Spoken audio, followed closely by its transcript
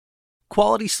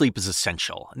Quality sleep is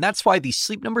essential, and that's why the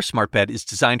Sleep Number Smart Bed is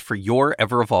designed for your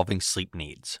ever-evolving sleep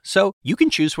needs. So you can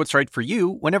choose what's right for you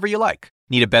whenever you like.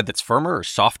 Need a bed that's firmer or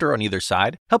softer on either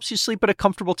side? Helps you sleep at a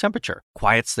comfortable temperature,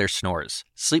 quiets their snores.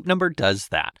 Sleep Number does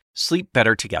that. Sleep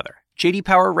better together. J.D.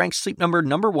 Power ranks Sleep Number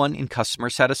 #1 in customer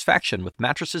satisfaction with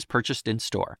mattresses purchased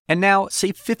in-store. And now,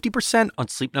 save 50% on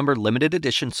Sleep Number limited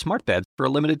edition smart beds for a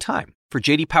limited time. For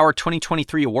J.D. Power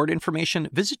 2023 award information,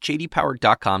 visit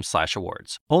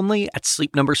jdpower.com/awards. Only at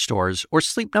Sleep Number stores or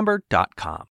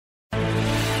sleepnumber.com.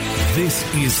 This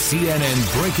is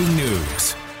CNN Breaking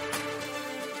News.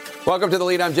 Welcome to The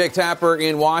Lead. I'm Jake Tapper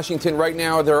in Washington. Right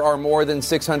now, there are more than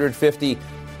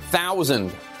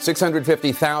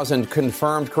 650,000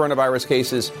 confirmed coronavirus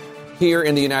cases here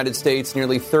in the United States.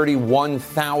 Nearly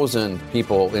 31,000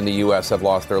 people in the U.S. have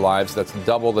lost their lives. That's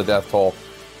double the death toll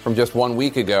from just 1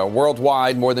 week ago.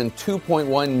 Worldwide, more than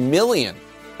 2.1 million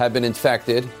have been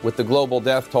infected, with the global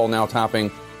death toll now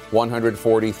topping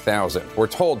 140,000. We're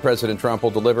told President Trump will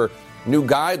deliver new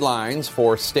guidelines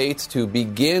for states to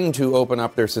begin to open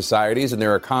up their societies and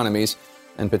their economies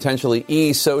and potentially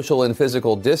ease social and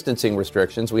physical distancing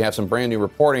restrictions. We have some brand new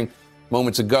reporting.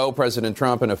 Moments ago, President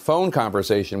Trump, in a phone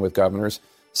conversation with governors,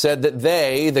 said that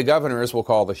the governors, will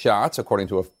call the shots, according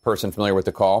to a person familiar with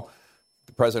the call.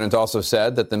 The president also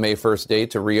said that the May 1st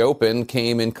date to reopen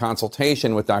came in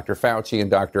consultation with Dr. Fauci and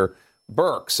Dr.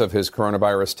 Birx of his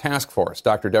coronavirus task force.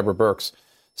 Dr. Deborah Birx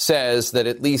says that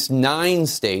at least 9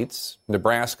 states,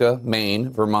 Nebraska, Maine,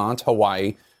 Vermont,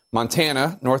 Hawaii,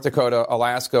 Montana, North Dakota,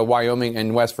 Alaska, Wyoming,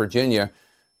 and West Virginia,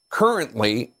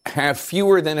 currently have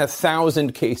fewer than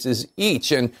 1,000 cases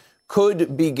each and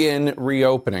could begin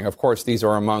reopening. Of course, these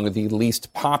are among the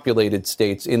least populated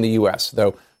states in the U.S.,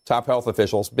 though top health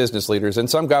officials, business leaders, and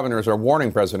some governors are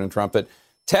warning President Trump that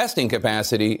testing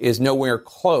capacity is nowhere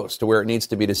close to where it needs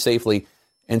to be to safely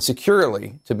and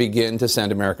securely to begin to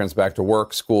send Americans back to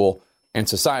work, school, and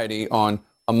society on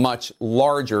a much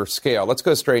larger scale. Let's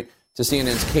go straight to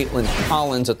CNN's Caitlin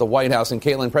Collins at the White House. And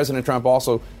Caitlin, President Trump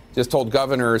also just told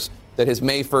governors that his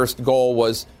May 1st goal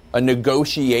was a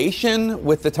negotiation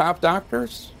with the top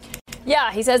doctors.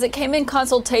 Yeah, he says it came in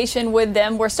consultation with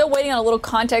them. We're still waiting on a little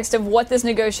context of what this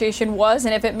negotiation was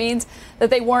and if it means that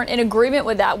they weren't in agreement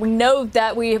with that. We know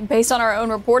that based on our own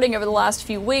reporting over the last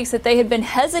few weeks, that they had been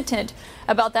hesitant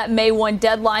about that May 1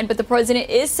 deadline. But the president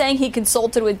is saying he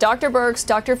consulted with Dr. Birx,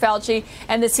 Dr. Fauci,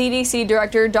 and the CDC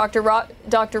director,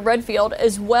 Dr. Redfield,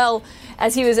 as well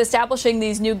as he was establishing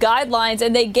these new guidelines.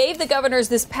 And they gave the governors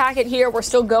this packet here. We're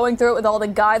still going through it with all the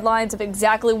guidelines of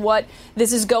exactly what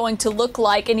this is going to look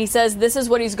like. And he says this is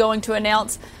what he's going to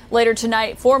announce later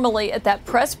tonight formally at that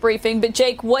press briefing. But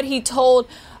Jake, what he told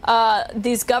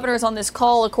these governors on this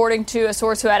call, according to a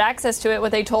source who had access to it,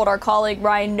 what they told our colleague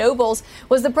Ryan Nobles,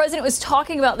 was the president was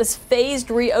talking about this phased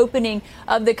reopening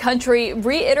of the country,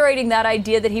 reiterating that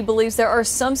idea that he believes there are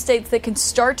some states that can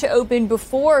start to open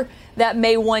before that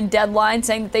May 1 deadline,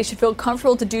 saying that they should feel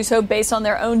comfortable to do so based on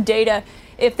their own data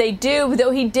if they do, though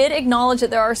he did acknowledge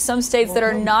that there are some states that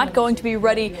are not going to be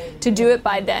ready to do it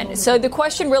by then. So the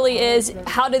question really is,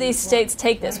 how do these states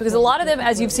take this? Because a lot of them,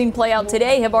 as you've seen play out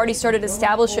today, have already started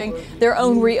establishing their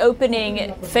own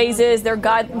reopening phases, their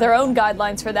own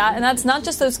guidelines for that. And that's not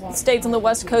just those states on the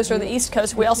West Coast or the East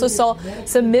Coast. We also saw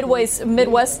some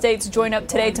Midwest states join up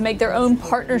today to make their own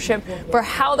partnership for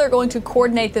how they're going to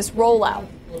coordinate this rollout.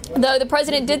 Though the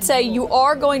president did say you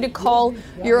are going to call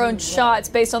your own shots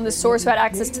based on the source who had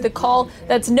access to the call.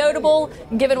 That's notable,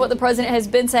 given what the president has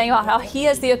been saying about how he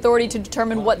has the authority to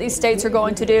determine what these states are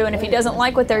going to do. And if he doesn't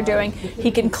like what they're doing,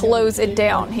 he can close it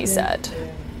down, he said.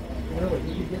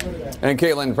 And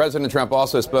Caitlin, President Trump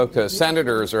also spoke to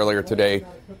senators earlier today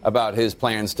about his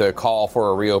plans to call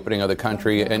for a reopening of the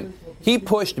country. And he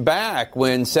pushed back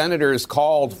when senators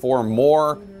called for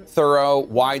more thorough,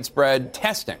 widespread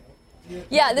testing.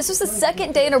 Yeah, this was the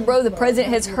second day in a row the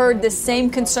president has heard this same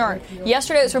concern.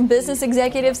 Yesterday it was from business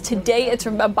executives. Today it's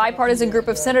from a bipartisan group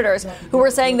of senators who were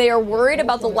saying they are worried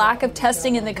about the lack of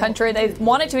testing in the country. They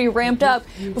want it to be ramped up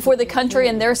before the country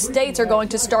and their states are going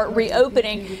to start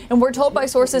reopening. And we're told by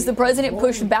sources the president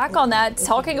pushed back on that,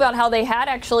 talking about how they had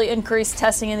actually increased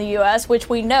testing in the U.S., which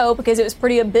we know because it was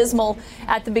pretty abysmal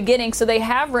at the beginning. So they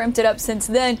have ramped it up since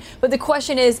then. But the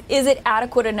question is it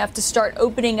adequate enough to start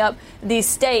opening up these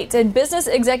states? And business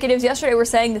executives yesterday were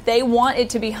saying that they want it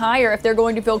to be higher if they're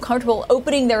going to feel comfortable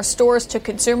opening their stores to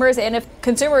consumers and if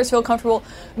consumers feel comfortable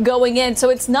going in.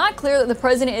 So it's not clear that the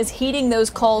president is heeding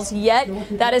those calls yet.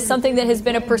 That is something that has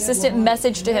been a persistent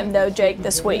message to him, though, Jake,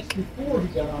 this week.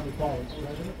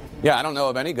 Yeah, I don't know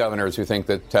of any governors who think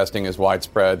that testing is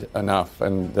widespread enough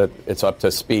and that it's up to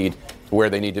speed to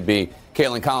where they need to be.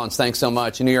 Caitlin Collins, thanks so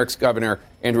much. New York's Governor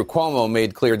Andrew Cuomo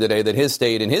made clear today that his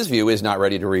state, in his view, is not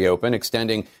ready to reopen,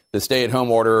 extending the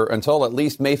stay-at-home order until at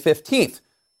least May 15th,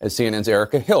 as CNN's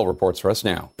Erica Hill reports for us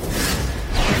now.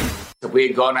 If we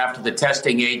had gone after the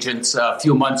testing agents a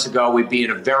few months ago, we'd be in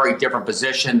a very different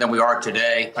position than we are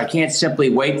today. I can't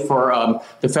simply wait for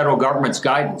the federal government's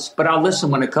guidance, but I'll listen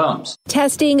when it comes.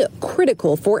 Testing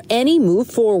critical for any move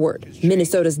forward.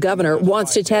 Minnesota's governor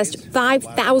wants to test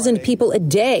 5,000 people a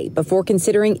day before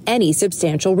considering any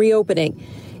substantial reopening.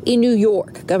 In New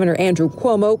York, Governor Andrew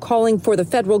Cuomo calling for the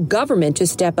federal government to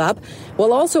step up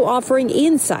while also offering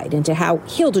insight into how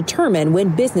he'll determine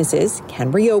when businesses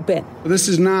can reopen. This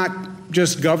is not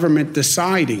just government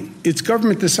deciding. It's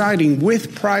government deciding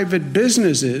with private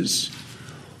businesses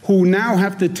who now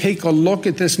have to take a look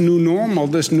at this new normal,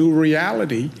 this new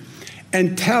reality,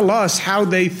 and tell us how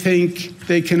they think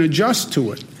they can adjust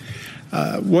to it.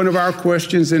 One of our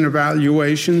questions in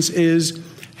evaluations is,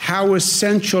 how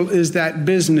essential is that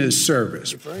business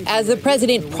service? As the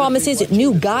president promises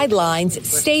new guidelines,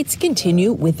 states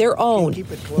continue with their own.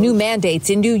 New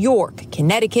mandates in New York,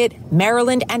 Connecticut,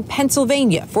 Maryland, and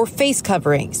Pennsylvania for face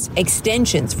coverings,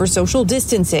 extensions for social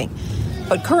distancing.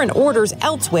 But current orders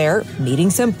elsewhere meeting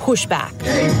some pushback.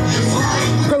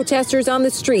 Protesters on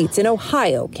the streets in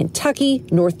Ohio, Kentucky,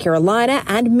 North Carolina,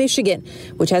 and Michigan,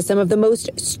 which has some of the most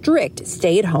strict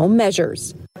stay-at-home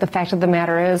measures. The fact of the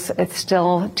matter is, it's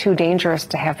still too dangerous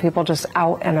to have people just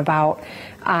out and about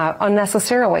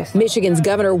unnecessarily. Michigan's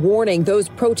governor warning those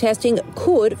protesting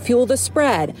could fuel the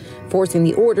spread, forcing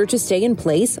the order to stay in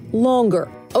place longer.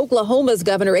 Oklahoma's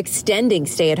governor extending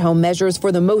stay-at-home measures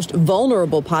for the most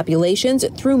vulnerable populations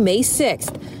through May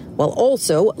 6th, while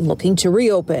also looking to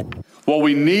reopen. While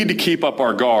we need to keep up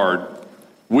our guard,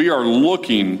 we are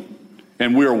looking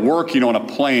and we are working on a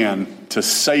plan to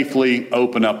safely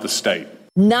open up the state.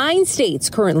 9 states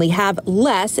currently have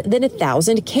less than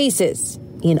 1,000 cases.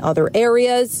 In other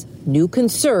areas, new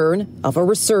concern of a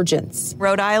resurgence.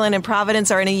 Rhode Island and Providence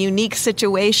are in a unique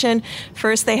situation.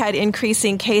 First, they had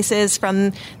increasing cases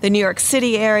from the New York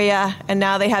City area, and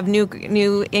now they have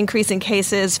new increasing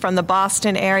cases from the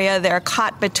Boston area. They're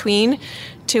caught between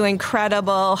two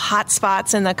incredible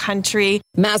hotspots in the country.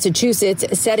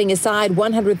 Massachusetts setting aside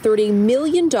 $130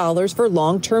 million for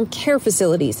long-term care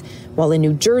facilities, while in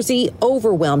New Jersey,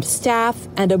 overwhelmed staff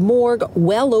and a morgue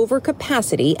well over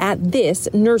capacity at this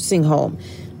nursing home,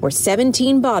 where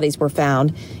 17 bodies were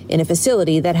found in a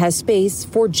facility that has space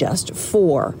for just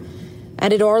 4.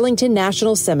 And at Arlington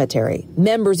National Cemetery,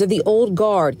 members of the Old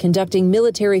Guard conducting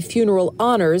military funeral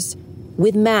honors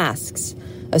with masks.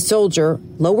 A soldier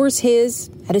lowers his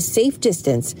at a safe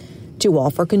distance to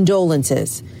offer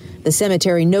condolences. The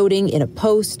cemetery noting in a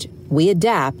post, "We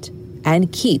adapt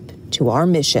and keep to our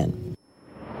mission."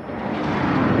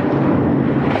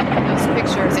 Those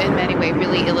pictures in many ways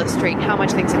really illustrate how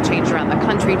much things have changed around the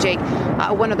country, Jake.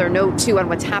 One other note, too, on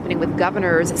what's happening with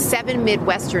governors. 7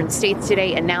 Midwestern states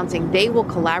today announcing they will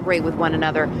collaborate with one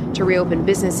another to reopen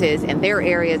businesses in their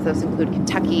areas. Those include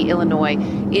Kentucky, Illinois,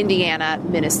 Indiana,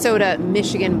 Minnesota,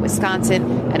 Michigan,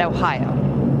 Wisconsin, and Ohio.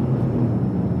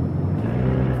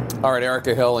 All right,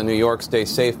 Erica Hill in New York. Stay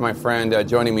safe, my friend.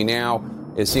 Joining me now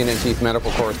is CNN chief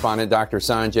medical correspondent Dr.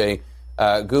 Sanjay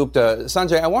Gupta.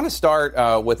 Sanjay, I want to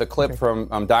start with a clip from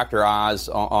Dr. Oz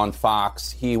on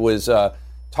Fox. He was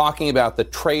talking about the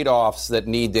trade-offs that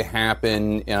need to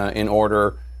happen in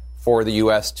order for the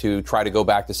U.S. to try to go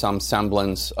back to some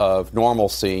semblance of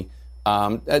normalcy.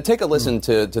 Take a listen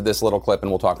to this little clip,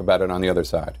 and we'll talk about it on the other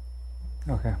side.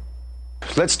 Okay.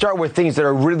 Let's start with things that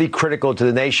are really critical to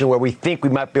the nation, where we think we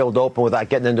might be able to open without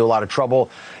getting into a lot of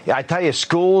trouble. I tell you,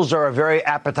 schools are a very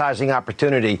appetizing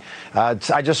opportunity. I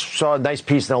just saw a nice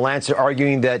piece in The Lancet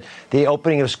arguing that the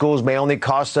opening of schools may only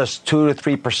cost us 2 to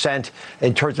 3%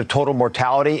 in terms of total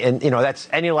mortality. And, you know, that's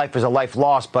any life is a life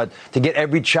lost. But to get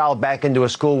every child back into a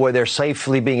school where they're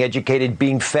safely being educated,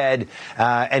 being fed,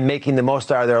 and making the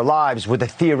most out of their lives with a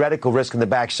theoretical risk in the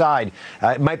backside,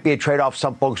 it might be a trade-off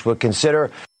some folks would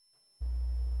consider.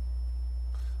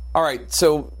 All right,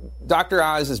 so Dr.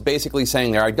 Oz is basically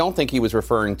saying there, I don't think he was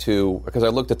referring to, because I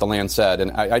looked at the Lancet,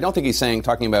 and I don't think he's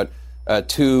talking about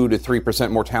 2 to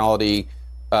 3% mortality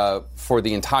for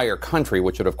the entire country,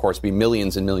 which would, of course, be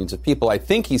millions and millions of people. I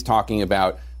think he's talking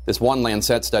about this one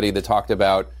Lancet study that talked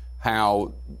about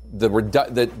how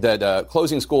that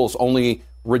closing schools only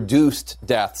reduced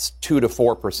deaths 2 to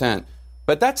 4%.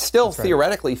 But that's still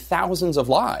theoretically thousands of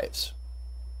lives.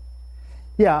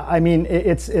 Yeah, I mean,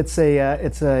 it's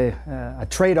a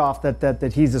trade-off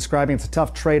that he's describing. It's a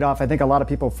tough trade-off. I think a lot of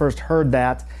people first heard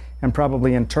that and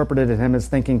probably interpreted him as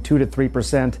thinking 2 to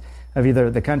 3% of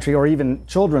either the country or even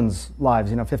children's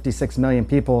lives. 56 million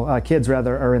people, kids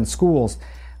rather, are in schools.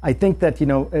 I think that,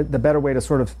 the better way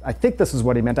to I think this is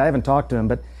what he meant. I haven't talked to him,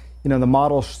 but, the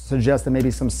model suggests that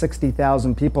maybe some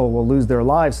 60,000 people will lose their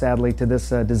lives, sadly, to this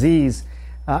disease.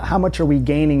 How much are we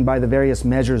gaining by the various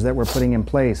measures that we're putting in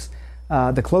place?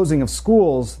 The closing of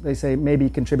schools, they say, may be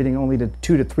contributing only to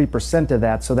 2 to 3% of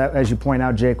that. So that, as you point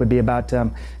out, Jake, would be about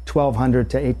 1,200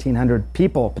 to 1,800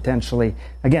 people potentially.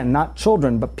 Again, not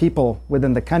children, but people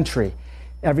within the country.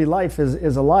 Every life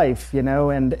is a life,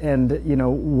 and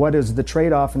what is the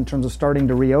trade-off in terms of starting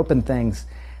to reopen things?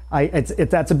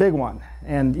 That's a big one.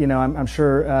 And, I'm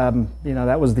sure,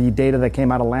 that was the data that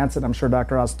came out of Lancet. I'm sure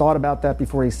Dr. Oz thought about that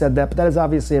before he said that, but that is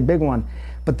obviously a big one.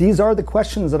 But these are the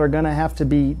questions that are going to have to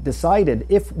be decided.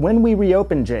 When we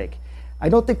reopen, Jake, I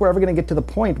don't think we're ever going to get to the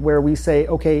point where we say,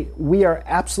 okay, we are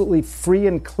absolutely free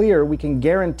and clear. We can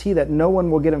guarantee that no one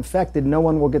will get infected, no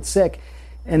one will get sick,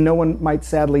 and no one might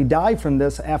sadly die from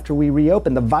this after we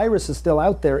reopen. The virus is still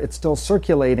out there. It's still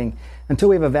circulating. Until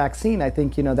we have a vaccine, I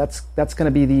think, that's going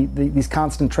to be these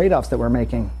constant trade-offs that we're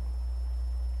making.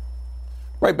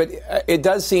 Right, but it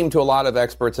does seem to a lot of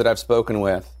experts that I've spoken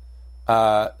with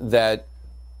that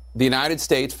the United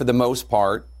States, for the most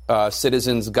part,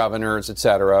 citizens, governors, et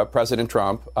cetera, President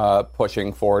Trump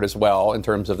pushing for it as well in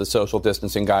terms of the social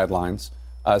distancing guidelines,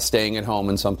 staying at home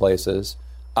in some places,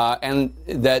 and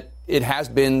that it has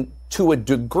been, to a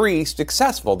degree,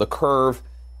 successful. The curve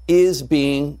is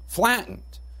being flattened.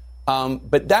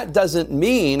 But that doesn't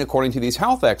mean, according to these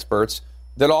health experts,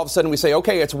 that all of a sudden we say,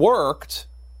 okay, it's worked,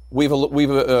 we've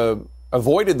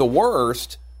avoided the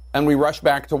worst, and we rush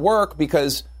back to work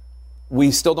because we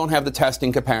still don't have the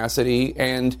testing capacity.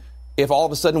 And if all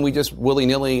of a sudden we just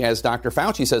willy-nilly, as Dr.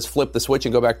 Fauci says, flip the switch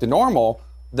and go back to normal,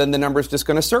 then the number's just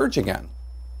going to surge again.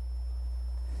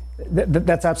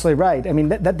 That's absolutely right. I mean,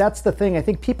 that's the thing. I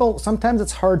think people, sometimes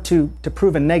it's hard to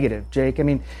prove a negative, Jake. I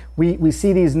mean, we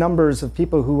see these numbers of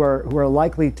people who are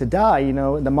likely to die,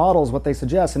 the models, what they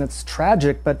suggest, and it's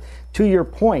tragic. But to your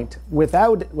point,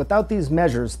 without these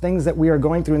measures, things that we are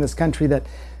going through in this country that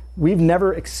we've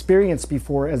never experienced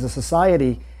before as a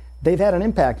society, they've had an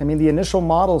impact. I mean, the initial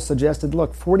model suggested,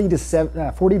 look, 40 to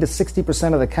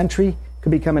 60% of the country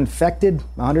could become infected,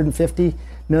 150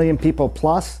 million people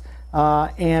plus.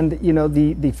 And,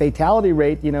 the fatality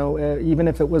rate, even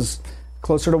if it was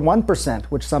closer to 1%,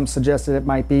 which some suggested it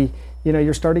might be,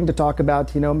 you're starting to talk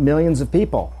about, millions of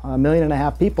people, 1.5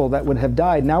 million people that would have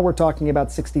died. Now we're talking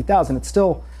about 60,000. It's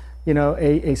still,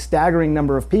 a staggering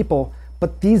number of people.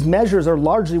 But these measures are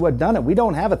largely what done it. We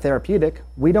don't have a therapeutic.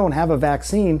 We don't have a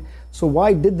vaccine. So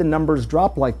why did the numbers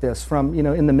drop like this from,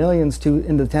 in the millions to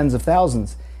in the tens of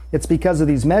thousands? It's because of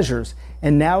these measures.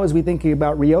 And now as we're thinking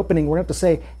about reopening, we're going to have to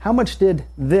say, how much did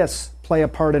this play a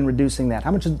part in reducing that? How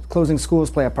much did closing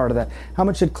schools play a part of that? How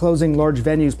much did closing large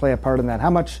venues play a part in that? How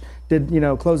much did,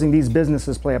 closing these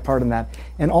businesses play a part in that?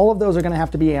 And all of those are going to have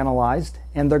to be analyzed,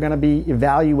 and they're going to be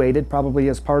evaluated probably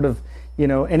as part of,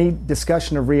 any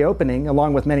discussion of reopening,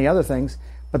 along with many other things.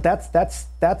 But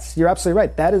that's you're absolutely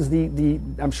right. That is the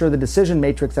I'm sure the decision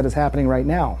matrix that is happening right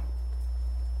now.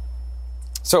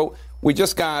 So we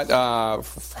just got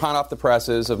hot off the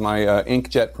presses of my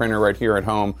inkjet printer right here at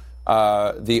home,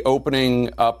 the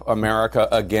Opening Up America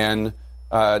Again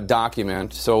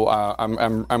document. So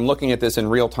I'm looking at this in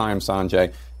real time,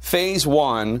 Sanjay. Phase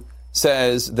 1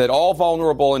 says that all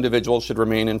vulnerable individuals should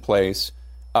remain in place.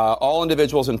 All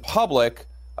individuals in public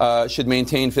should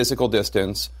maintain physical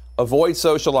distance, avoid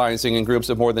socializing in groups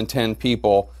of more than 10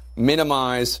 people,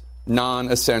 minimize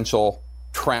non-essential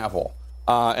travel.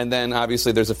 And then,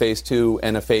 obviously, there's a phase 2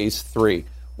 and a phase 3.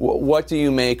 What do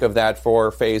you make of that for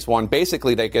phase 1?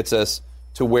 Basically, that gets us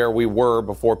to where we were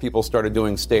before people started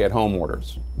doing stay-at-home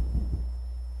orders.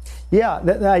 Yeah,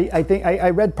 I think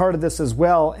I read part of this as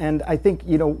well. And I think,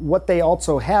 what they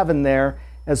also have in there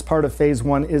as part of phase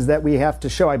 1 is that we have to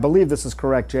show, I believe this is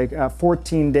correct, Jake,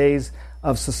 14 days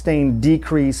of sustained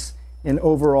decrease in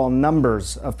overall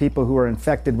numbers of people who are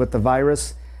infected with the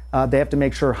virus. They have to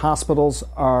make sure hospitals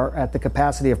are at the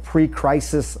capacity of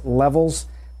pre-crisis levels.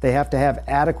 They have to have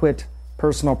adequate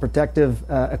personal protective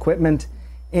equipment.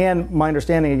 And my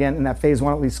understanding, again, in that phase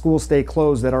 1, at least schools stay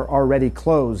closed that are already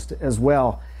closed as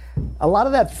well. A lot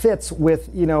of that fits with,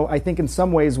 I think in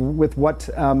some ways with what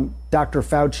Dr.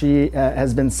 Fauci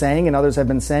has been saying and others have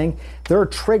been saying. There are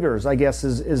triggers, I guess,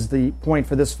 is the point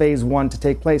for this phase 1 to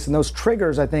take place. And those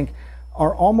triggers, I think,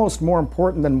 are almost more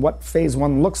important than what phase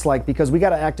 1 looks like, because we got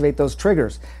to activate those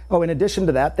triggers. Oh, in addition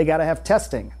to that, they got to have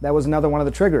testing. That was another one of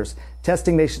the triggers.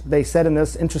 Testing, they said in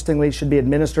this, interestingly, should be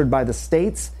administered by the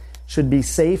states, should be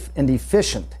safe and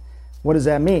efficient. What does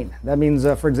that mean? That means,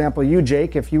 for example, you,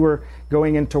 Jake, if you were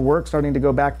going into work, starting to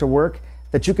go back to work,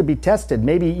 that you could be tested,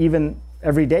 maybe even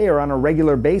every day or on a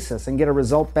regular basis, and get a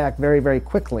result back very, very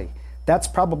quickly. That's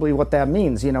probably what that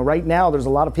means. Right now, there's a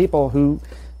lot of people who,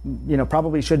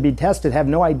 probably should be tested, have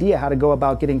no idea how to go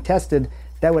about getting tested.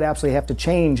 That would absolutely have to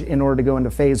change in order to go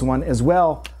into phase 1 as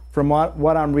well, from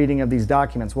what I'm reading of these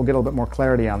documents. We'll get a little bit more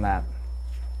clarity on that.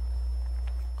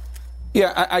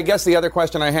 Yeah, I guess the other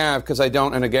question I have, because I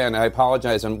don't, and again, I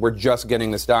apologize, and we're just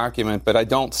getting this document, but I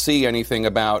don't see anything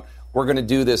about we're going to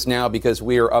do this now because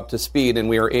we are up to speed and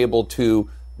we are able to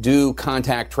do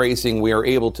contact tracing. We are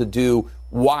able to do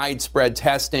widespread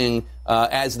testing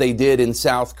as they did in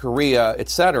South Korea, et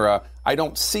cetera. I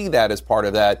don't see that as part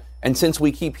of that. And since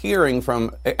we keep hearing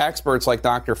from experts like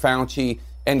Dr. Fauci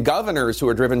and governors who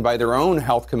are driven by their own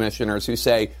health commissioners who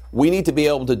say we need to be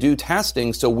able to do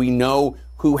testing so we know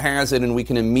who has it and we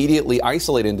can immediately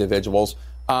isolate individuals.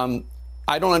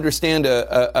 I don't understand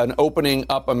an opening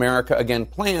up America again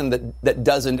plan that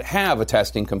doesn't have a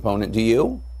testing component. Do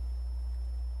you?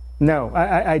 No,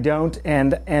 I don't.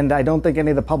 And I don't think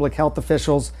any of the public health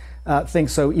officials think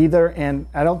so either. And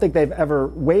I don't think they've ever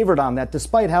wavered on that,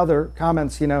 despite how their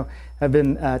comments, have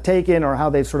been taken or how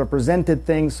they've sort of presented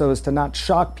things so as to not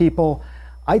shock people.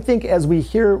 I think as we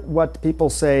hear what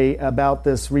people say about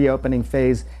this reopening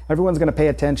phase, everyone's going to pay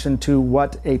attention to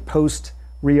what a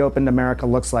post-reopened America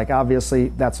looks like. Obviously,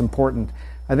 that's important.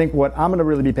 I think what I'm going to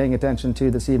really be paying attention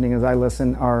to this evening as I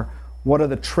listen are what are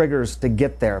the triggers to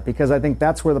get there, because I think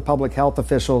that's where the public health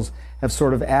officials have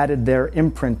sort of added their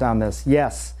imprint on this.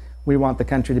 Yes, we want the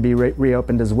country to be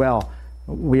reopened as well.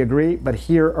 We agree, but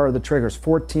here are the triggers.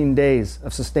 14 days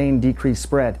of sustained decreased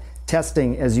spread.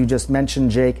 Testing, as you just mentioned,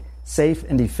 Jake, safe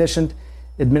and efficient,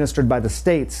 administered by the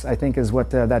states, I think is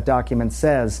what that document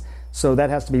says. So that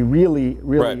has to be really,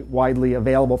 really widely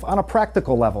available on a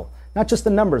practical level, not just the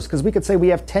numbers, because we could say we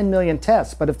have 10 million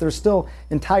tests, but if there's still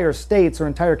entire states or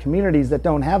entire communities that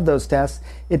don't have those tests,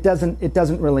 it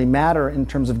doesn't really matter in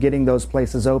terms of getting those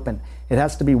places open. It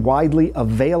has to be widely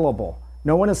available.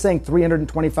 No one is saying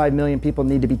 325 million people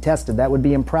need to be tested. That would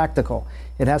be impractical.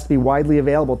 It has to be widely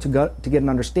available to get an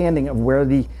understanding of where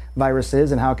the virus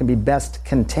is and how it can be best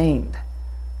contained.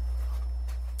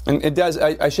 And it does,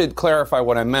 I should clarify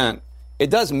what I meant. It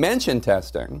does mention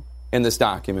testing in this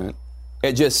document.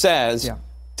 It just says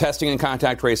testing and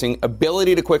contact tracing,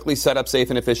 ability to quickly set up safe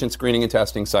and efficient screening and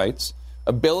testing sites,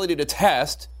 ability to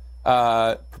test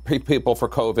people for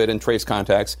COVID and trace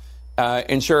contacts,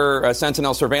 ensure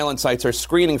Sentinel surveillance sites are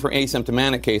screening for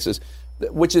asymptomatic cases,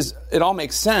 which is, it all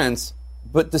makes sense,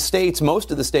 but the states, most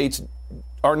of the states,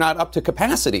 are not up to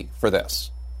capacity for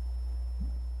this.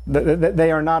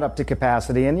 They are not up to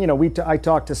capacity. And, I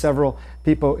talked to several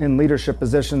people in leadership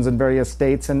positions in various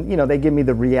states, and, they give me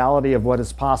the reality of what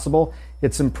is possible.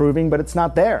 It's improving, but it's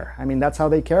not there. I mean, that's how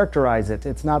they characterize it.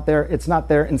 It's not there. It's not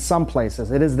there in some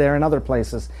places. It is there in other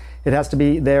places. It has to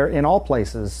be there in all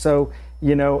places. So,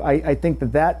 I think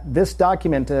that this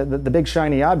document, the big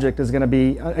shiny object, is going to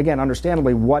be, again,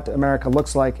 understandably, what America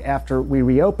looks like after we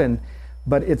reopen.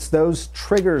 But it's those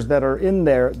triggers that are in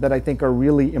there that I think are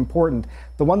really important.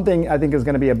 The one thing I think is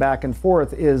going to be a back and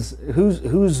forth is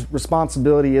whose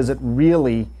responsibility is it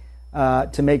really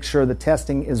to make sure the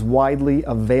testing is widely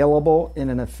available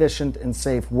in an efficient and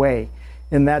safe way.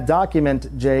 In that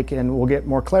document, Jake, and we'll get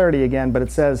more clarity again, but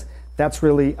it says that's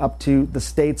really up to the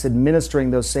states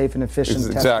administering those safe and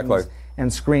efficient testings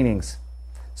and screenings.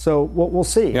 So we'll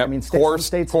see. Yep. I mean, core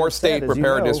state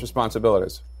preparedness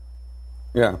responsibilities.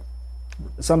 Yeah.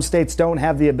 Some states don't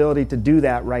have the ability to do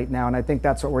that right now, and I think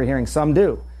that's what we're hearing. Some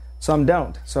do, some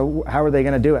don't. So how are they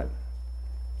going to do it?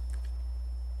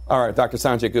 All right, Dr.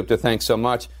 Sanjay Gupta, thanks so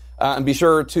much. And be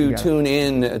sure to tune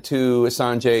in to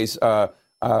Sanjay's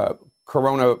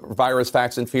Coronavirus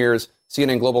Facts and Fears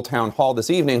CNN Global Town Hall this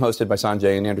evening, hosted by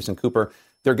Sanjay and Anderson Cooper.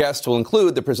 Their guests will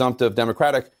include the presumptive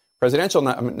Democratic presidential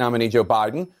nominee Joe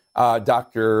Biden,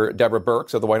 Dr. Deborah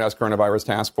Birx of the White House Coronavirus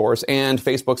Task Force, and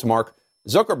Facebook's Mark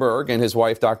Zuckerberg and his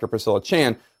wife, Dr. Priscilla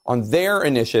Chan, on their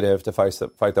initiative to fight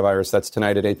the virus. That's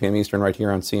tonight at 8 p.m. Eastern right here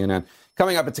on CNN.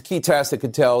 Coming up, it's a key test that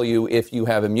could tell you if you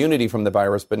have immunity from the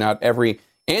virus, but not every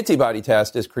antibody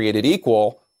test is created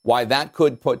equal, why that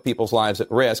could put people's lives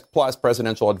at risk. Plus,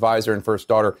 presidential advisor and first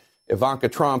daughter Ivanka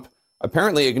Trump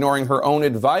apparently ignoring her own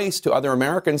advice to other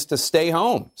Americans to stay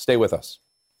home. Stay with us.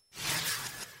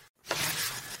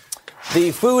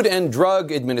 The Food and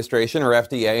Drug Administration, or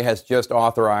FDA, has just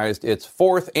authorized its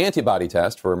fourth antibody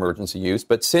test for emergency use.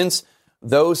 But since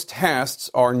those tests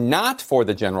are not for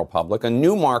the general public, a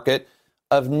new market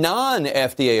of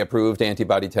non-FDA-approved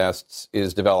antibody tests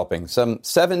is developing. Some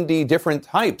 70 different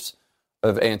types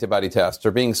of antibody tests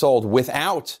are being sold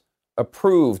without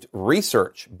approved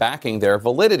research backing their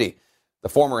validity. The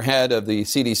former head of the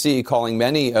CDC calling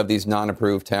many of these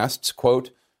non-approved tests, quote,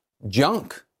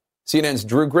 junk. CNN's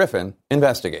Drew Griffin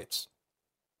investigates.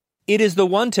 It is the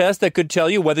one test that could tell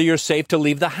you whether you're safe to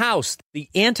leave the house, the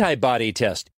antibody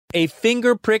test, a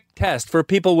finger prick test for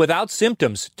people without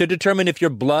symptoms to determine if your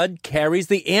blood carries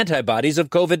the antibodies of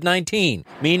COVID-19,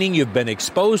 meaning you've been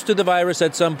exposed to the virus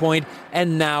at some point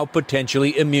and now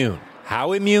potentially immune.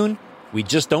 How immune? We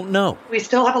just don't know. We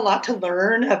still have a lot to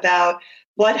learn about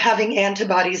what having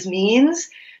antibodies means.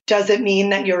 Does it mean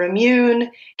that you're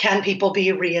immune? Can people be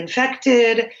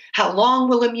reinfected? How long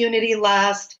will immunity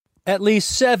last? At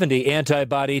least 70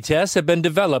 antibody tests have been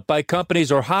developed by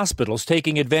companies or hospitals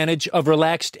taking advantage of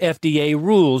relaxed FDA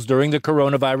rules during the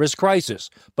coronavirus crisis.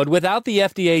 But without the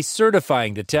FDA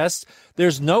certifying the tests,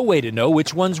 there's no way to know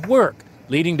which ones work,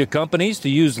 leading to companies to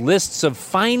use lists of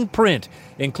fine print,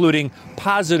 including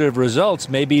positive results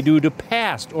may be due to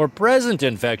past or present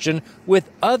infection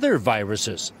with other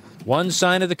viruses. One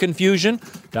sign of the confusion,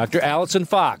 Dr. Allison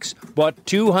Fox bought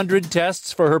 200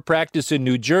 tests for her practice in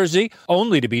New Jersey,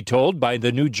 only to be told by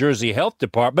the New Jersey Health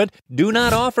Department, do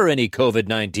not offer any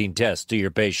COVID-19 tests to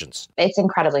your patients. It's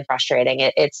incredibly frustrating.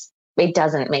 It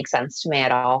doesn't make sense to me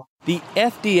at all. The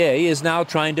FDA is now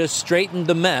trying to straighten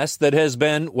the mess that has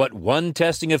been what one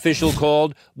testing official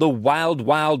called the wild,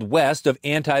 wild west of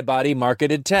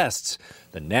antibody-marketed tests.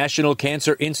 The National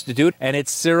Cancer Institute and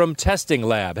its serum testing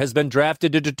lab has been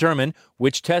drafted to determine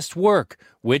which tests work,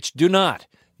 which do not.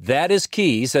 That is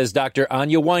key, says Dr.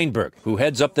 Anya Weinberg, who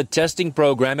heads up the testing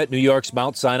program at New York's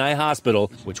Mount Sinai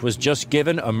Hospital, which was just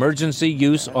given emergency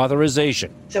use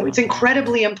authorization. So it's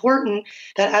incredibly important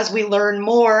that as we learn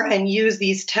more and use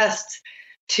these tests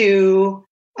to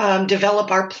develop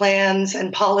our plans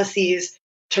and policies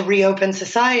to reopen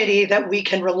society, that we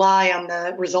can rely on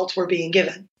the results we're being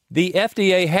given. The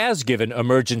FDA has given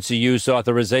emergency use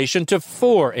authorization to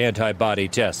 4 antibody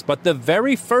tests, but the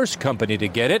very first company to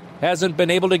get it hasn't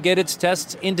been able to get its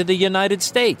tests into the United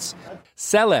States.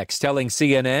 Cellex telling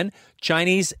CNN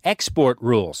Chinese export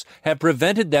rules have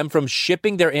prevented them from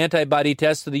shipping their antibody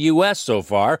tests to the U.S. so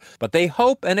far, but they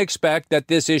hope and expect that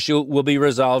this issue will be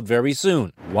resolved very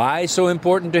soon. Why so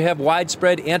important to have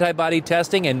widespread antibody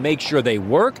testing and make sure they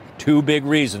work? 2 big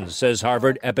reasons, says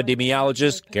Harvard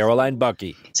epidemiologist Caroline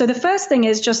Buckey. So the first thing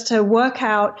is just to work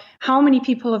out how many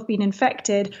people have been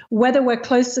infected, whether we're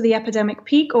close to the epidemic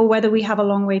peak or whether we have a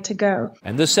long way to go.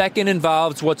 And the second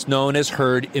involves what's known as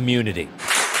herd immunity.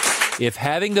 If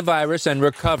having the virus and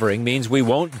recovering means we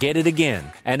won't get it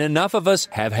again, and enough of us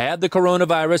have had the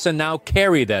coronavirus and now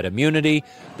carry that immunity,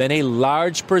 then a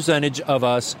large percentage of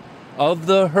us, of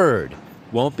the herd,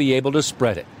 won't be able to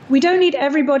spread it. We don't need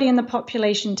everybody in the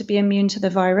population to be immune to the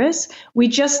virus. We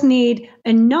just need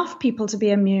enough people to be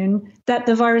immune that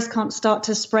the virus can't start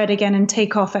to spread again and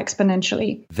take off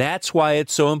exponentially. That's why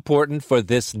it's so important for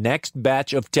this next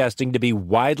batch of testing to be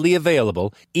widely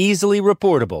available, easily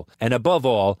reportable, and above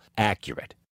all,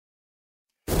 accurate.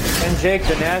 And Jake,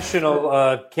 the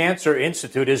National Cancer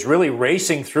Institute is really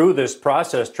racing through this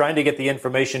process, trying to get the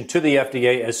information to the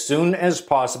FDA as soon as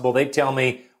possible. They tell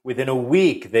me within a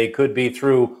week they could be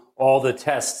through all the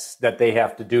tests that they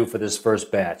have to do for this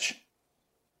first batch.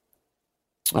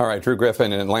 All right, Drew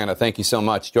Griffin in Atlanta, thank you so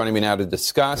much. Joining me now to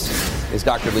discuss is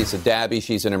Dr. Lisa Dabby.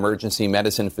 She's an emergency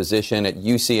medicine physician at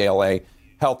UCLA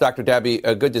Health. Dr. Dabby,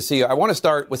 good to see you. I want to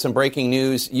start with some breaking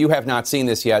news. You have not seen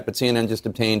this yet, but CNN just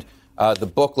obtained the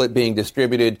booklet being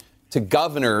distributed to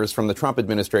governors from the Trump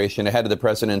administration ahead of the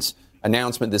president's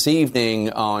announcement this evening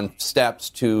on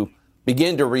steps to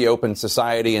begin to reopen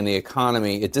society and the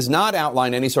economy. It does not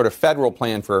outline any sort of federal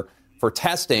plan for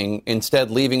testing,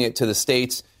 instead leaving it to the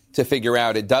states to figure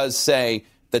out. It does say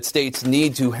that states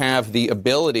need to have the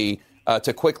ability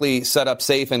to quickly set up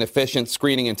safe and efficient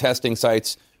screening and testing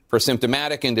sites for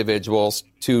symptomatic individuals,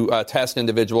 to test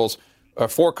individuals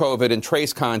for COVID and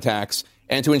trace contacts,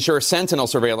 and to ensure sentinel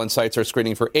surveillance sites are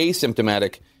screening for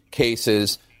asymptomatic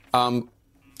cases.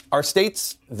 Are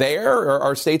states there, or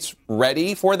are states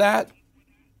ready for that?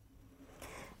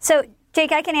 So,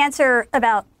 Jake, I can answer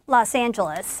about Los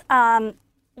Angeles.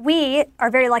 We are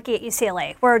very lucky at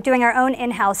UCLA. We're doing our own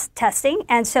in-house testing,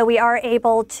 and so we are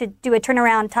able to do a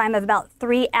turnaround time of about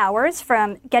 3 hours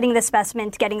from getting the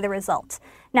specimen to getting the results.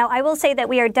 Now, I will say that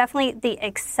we are definitely the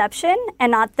exception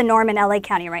and not the norm in LA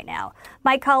County right now.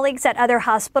 My colleagues at other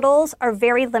hospitals are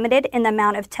very limited in the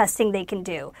amount of testing they can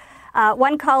do.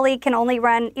 One colleague can only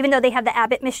run, even though they have the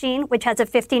Abbott machine, which has a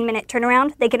 15-minute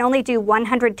turnaround, they can only do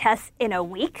 100 tests in a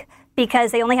week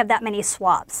because they only have that many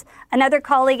swabs. Another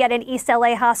colleague at an East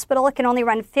LA hospital can only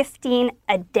run 15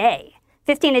 a day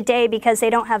 15 a day because they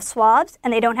don't have swabs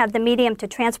and they don't have the medium to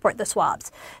transport the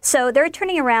swabs. So they're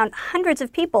turning around hundreds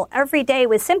of people every day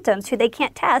with symptoms who they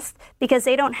can't test because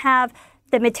they don't have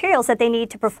the materials that they need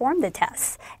to perform the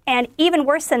tests. And even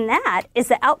worse than that is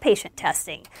the outpatient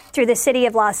testing through the city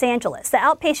of Los Angeles. The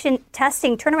outpatient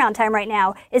testing turnaround time right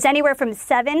now is anywhere from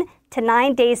 7 to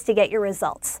 9 days to get your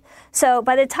results. So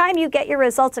by the time you get your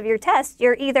results of your test,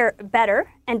 you're either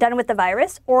better and done with the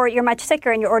virus, or you're much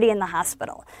sicker and you're already in the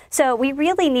hospital. So we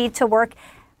really need to work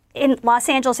in Los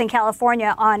Angeles and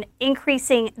California on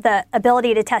increasing the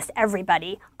ability to test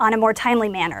everybody on a more timely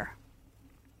manner.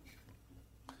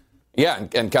 Yeah,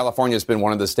 and California has been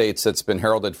one of the states that's been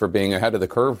heralded for being ahead of the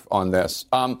curve on this.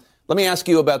 Let me ask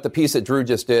you about the piece that Drew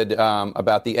just did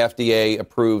about the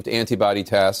FDA-approved antibody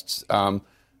tests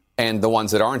and the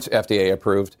ones that aren't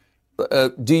FDA-approved.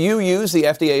 Do you use the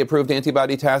FDA-approved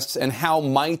antibody tests, and how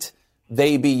might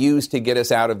they be used to get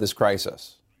us out of this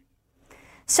crisis?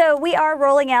 So we are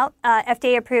rolling out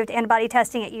FDA-approved antibody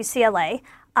testing at UCLA.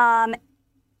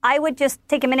 I would just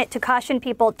take a minute to caution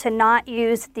people to not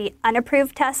use the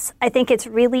unapproved tests. I think it's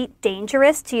really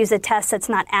dangerous to use a test that's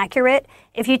not accurate.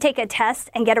 If you take a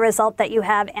test and get a result that you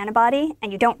have antibody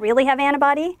and you don't really have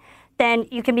antibody, then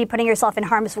you can be putting yourself in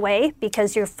harm's way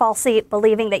because you're falsely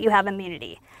believing that you have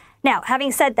immunity. Now,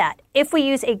 having said that, if we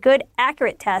use a good,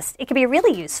 accurate test, it can be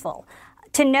really useful.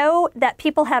 To know that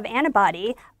people have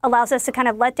antibody allows us to kind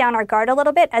of let down our guard a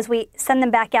little bit as we send them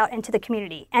back out into the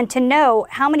community. And to know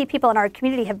how many people in our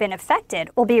community have been affected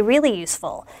will be really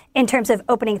useful in terms of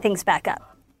opening things back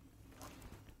up.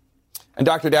 And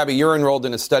Dr. Dabby, you're enrolled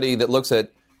in a study that looks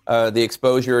at the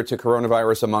exposure to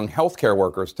coronavirus among healthcare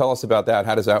workers. Tell us about that.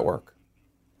 How does that work?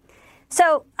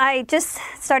 So I just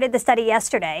started the study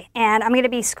yesterday, and I'm going to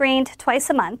be screened twice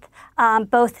a month,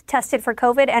 both tested for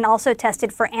COVID and also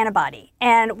tested for antibody.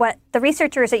 And what the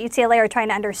researchers at UCLA are trying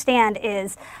to understand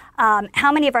is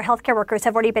how many of our healthcare workers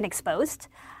have already been exposed,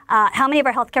 how many of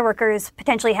our healthcare workers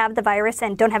potentially have the virus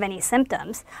and don't have any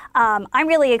symptoms. I'm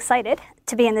really excited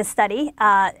to be in this study,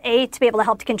 A, to be able to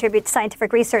help to contribute to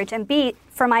scientific research, and B,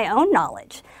 for my own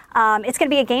knowledge. It's going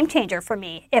to be a game changer for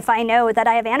me if I know that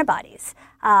I have antibodies.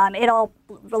 It'll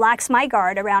relax my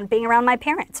guard around being around my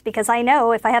parents because I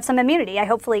know if I have some immunity, I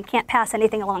hopefully can't pass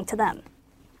anything along to them.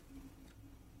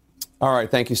 All right.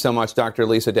 Thank you so much, Dr.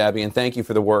 Lisa Dabby, and thank you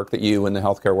for the work that you and the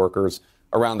healthcare workers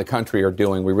around the country are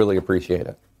doing. We really appreciate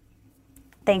it.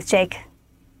 Thanks, Jake.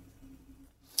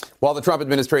 While the Trump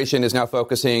administration is now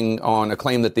focusing on a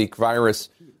claim that the virus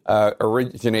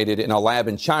originated in a lab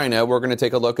in China, we're going to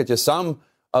take a look at just some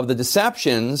of the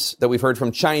deceptions that we've heard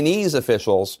from Chinese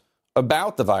officials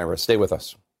about the virus. Stay with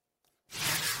us.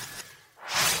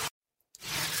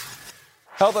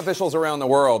 Health officials around the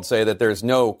world say that there's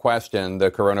no question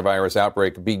the coronavirus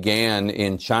outbreak began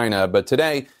in China. But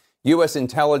today, U.S.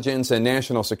 intelligence and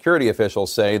national security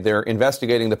officials say they're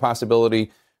investigating the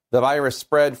possibility the virus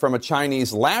spread from a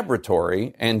Chinese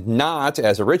laboratory and not,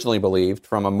 as originally believed,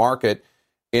 from a market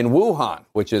in Wuhan,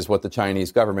 which is what the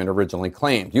Chinese government originally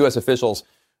claimed. U.S. officials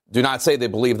do not say they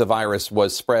believe the virus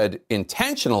was spread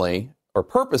intentionally or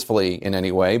purposefully in any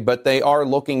way, but they are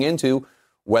looking into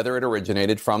whether it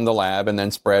originated from the lab and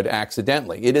then spread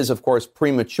accidentally. It is, of course,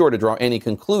 premature to draw any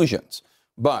conclusions,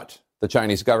 but the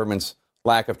Chinese government's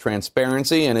lack of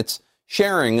transparency and its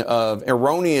sharing of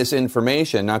erroneous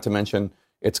information, not to mention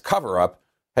its cover-up,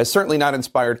 has certainly not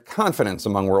inspired confidence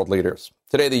among world leaders.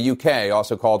 Today, the UK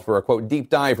also called for a, quote, deep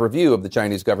dive review of the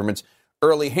Chinese government's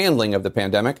early handling of the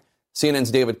pandemic.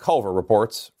 CNN's David Culver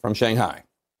reports from Shanghai.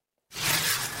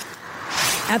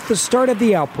 At the start of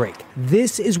the outbreak,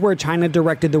 this is where China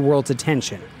directed the world's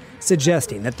attention,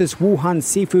 suggesting that this Wuhan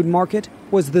seafood market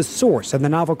was the source of the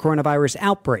novel coronavirus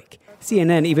outbreak.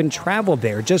 CNN even traveled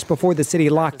there just before the city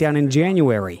locked down in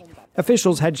January.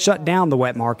 Officials had shut down the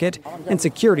wet market, and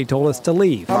security told us to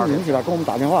leave.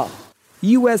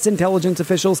 U.S. intelligence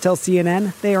officials tell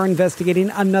CNN they are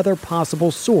investigating another possible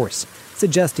source,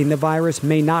 suggesting the virus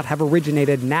may not have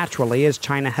originated naturally as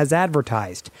China has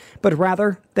advertised, but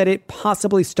rather that it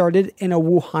possibly started in a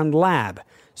Wuhan lab.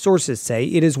 Sources say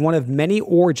it is one of many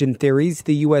origin theories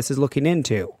the U.S. is looking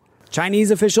into.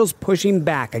 Chinese officials pushing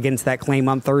back against that claim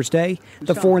on Thursday,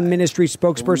 the foreign ministry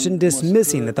spokesperson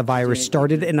dismissing that the virus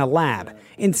started in a lab,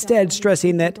 instead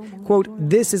stressing that, quote,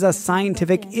 this is a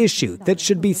scientific issue that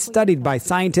should be studied by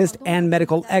scientists and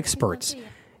medical experts.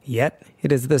 Yet,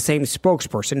 it is the same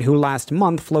spokesperson who last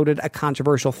month floated a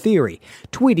controversial theory,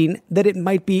 tweeting that it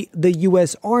might be the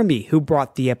U.S. Army who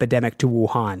brought the epidemic to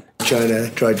Wuhan. China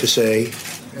tried to say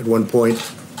at one point,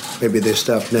 maybe they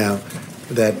stopped now,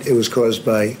 that it was caused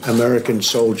by American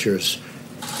soldiers.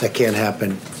 That can't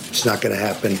happen. It's not going to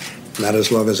happen. not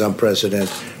as long as I'm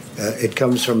president. It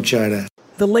comes from China.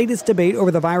 The latest debate over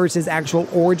the virus's actual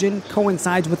origin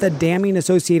coincides with a damning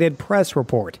Associated Press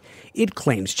report. It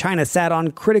claims China sat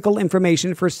on critical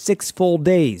information for 6 full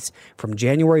days, from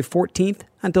January 14th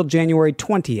until January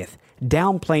 20th,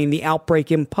 downplaying the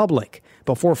outbreak in public,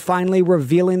 before finally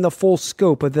revealing the full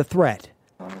scope of the threat.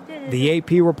 The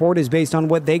AP report is based on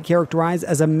what they characterize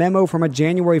as a memo from a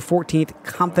January 14th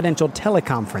confidential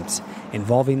teleconference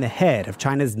involving the head of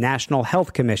China's National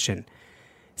Health Commission.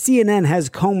 CNN has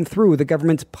combed through the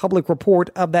government's public report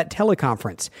of that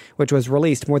teleconference, which was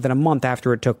released more than a month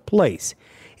after it took place.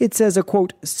 It says a,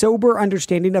 quote, sober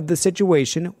understanding of the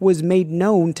situation was made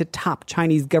known to top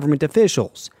Chinese government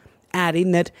officials,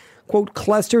 adding that, quote,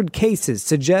 clustered cases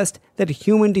suggest that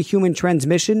human-to-human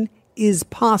transmission is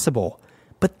possible.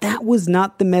 But that was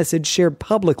not the message shared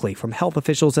publicly from health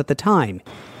officials at the time.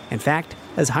 In fact,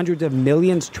 as hundreds of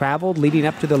millions traveled leading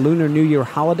up to the Lunar New Year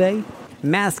holiday,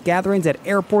 mass gatherings at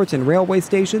airports and railway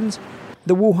stations,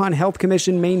 the Wuhan Health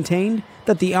Commission maintained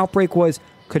that the outbreak was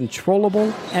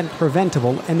controllable and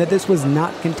preventable and that this was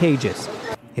not contagious.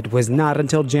 It was not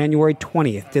until January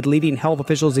 20th did leading health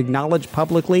officials acknowledge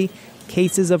publicly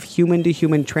cases of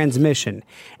human-to-human transmission,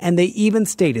 and they even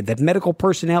stated that medical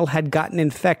personnel had gotten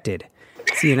infected.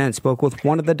 CNN spoke with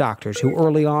one of the doctors who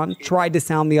early on tried to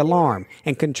sound the alarm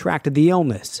and contracted the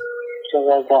illness.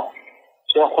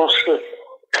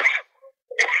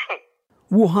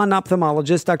 Wuhan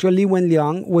ophthalmologist Dr. Li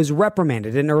Wenliang was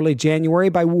reprimanded in early January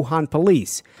by Wuhan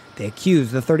police. They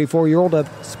accused the 34-year-old of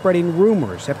spreading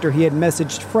rumors after he had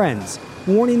messaged friends,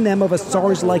 warning them of a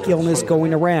SARS-like illness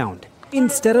going around.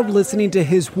 Instead of listening to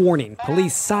his warning,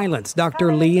 police silenced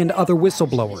Dr. Li and other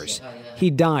whistleblowers. He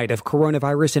died of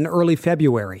coronavirus in early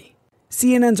February.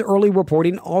 CNN's early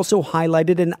reporting also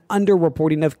highlighted an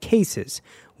underreporting of cases.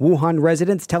 Wuhan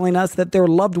residents telling us that their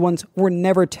loved ones were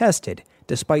never tested,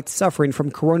 despite suffering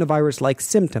from coronavirus-like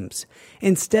symptoms.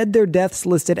 Instead, their deaths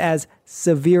listed as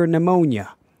severe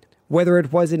pneumonia. Whether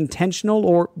it was intentional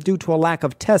or due to a lack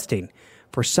of testing,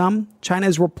 for some,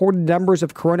 China's reported numbers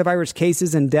of coronavirus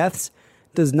cases and deaths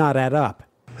does not add up.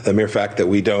 The mere fact that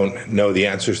we don't know the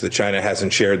answers, that China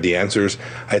hasn't shared the answers,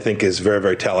 I think is very,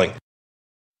 very telling.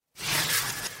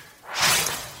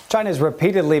 China has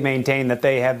repeatedly maintained that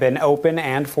they have been open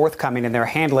and forthcoming in their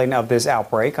handling of this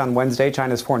outbreak. On Wednesday,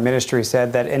 China's foreign ministry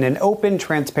said that in an open,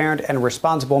 transparent, and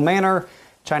responsible manner,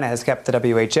 China has kept the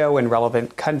WHO and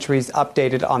relevant countries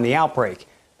updated on the outbreak.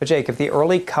 But Jake, if the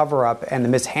early cover-up and the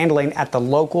mishandling at the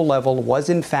local level was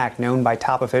in fact known by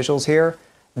top officials here,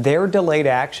 their delayed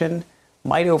action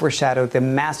might overshadow the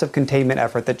massive containment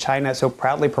effort that China so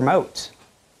proudly promotes.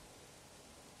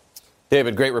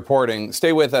 David, great reporting.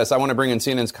 Stay with us. I want to bring in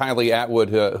CNN's Kylie Atwood,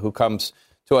 who comes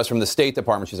to us from the State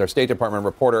Department. She's our State Department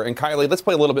reporter. And Kylie, let's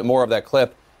play a little bit more of that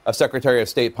clip of Secretary of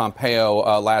State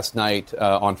Pompeo last night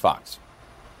on Fox.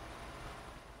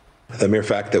 The mere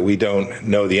fact that we don't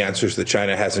know the answers, that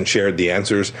China hasn't shared the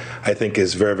answers, I think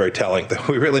is very, very telling.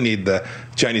 We really need the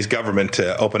Chinese government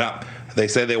to open up. They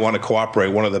say they want to cooperate.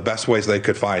 One of the best ways they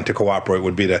could find to cooperate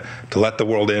would be to let the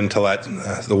world in, to let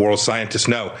the world's scientists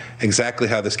know exactly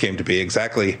how this came to be,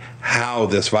 exactly how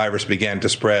this virus began to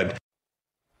spread.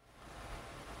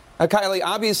 Kylie,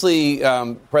 obviously,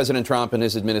 President Trump and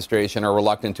his administration are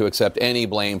reluctant to accept any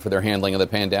blame for their handling of the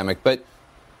pandemic. But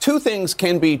two things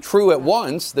can be true at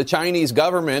once: the Chinese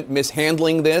government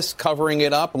mishandling this, covering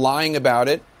it up, lying about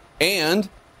it, and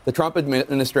the Trump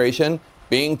administration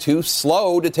being too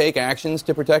slow to take actions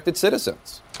to protect its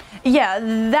citizens. Yeah,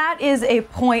 that is a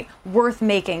point worth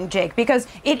making, Jake, because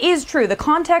it is true. The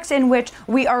context in which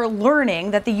we are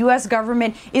learning that the U.S.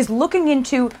 government is looking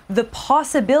into the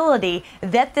possibility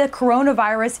that the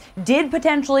coronavirus did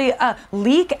potentially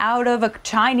leak out of a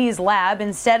Chinese lab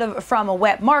instead of from a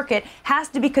wet market has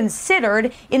to be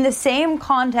considered in the same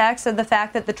context of the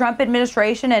fact that the Trump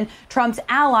administration and Trump's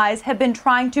allies have been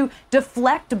trying to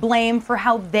deflect blame for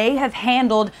how they have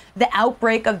handled the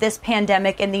outbreak of this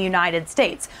pandemic in the United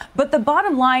States. But the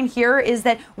bottom line here is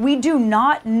that we do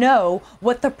not know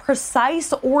what the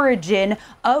precise origin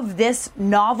of this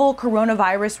novel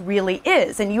coronavirus really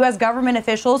is. And U.S. government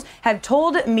officials have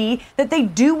told me that they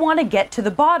do want to get to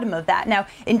the bottom of that. Now,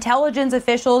 intelligence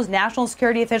officials, national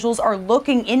security officials are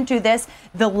looking into this.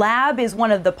 The lab is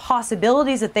one of the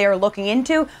possibilities that they are looking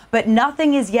into, but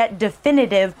nothing is yet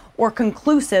definitive or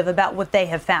conclusive about what they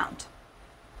have found.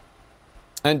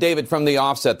 And David, from the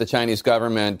offset, the Chinese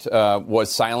government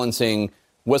was silencing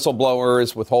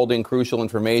whistleblowers, withholding crucial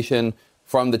information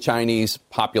from the Chinese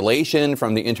population,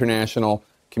 from the international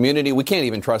community. We can't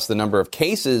even trust the number of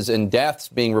cases and deaths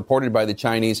being reported by the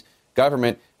Chinese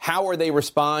government. How are they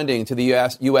responding to the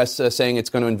U.S. Saying it's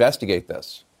going to investigate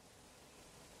this?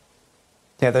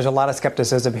 Yeah, there's a lot of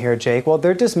skepticism here, Jake. Well,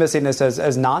 they're dismissing this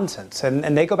as nonsense.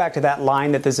 And they go back to that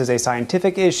line that this is a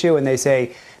scientific issue, and they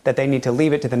say that they need to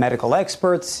leave it to the medical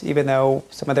experts, even though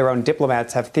some of their own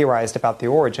diplomats have theorized about the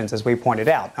origins, as we pointed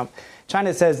out. Now,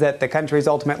 China says that the countries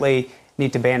ultimately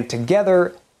need to band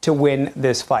together to win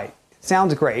this fight.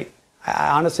 Sounds great.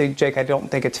 Honestly, Jake, I don't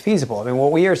think it's feasible. I mean,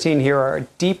 what we are seeing here are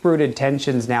deep-rooted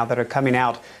tensions now that are coming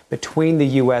out between the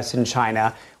U.S. and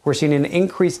China. We're seeing an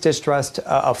increased distrust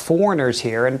of foreigners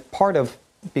here, and part of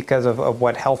because of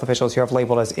what health officials here have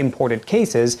labeled as imported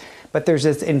cases. But there's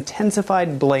this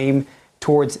intensified blame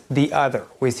towards the other.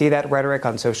 We see that rhetoric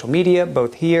on social media,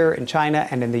 both here in China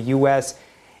and in the U.S.,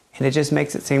 and it just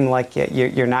makes it seem like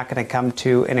you're not going to come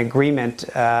to an agreement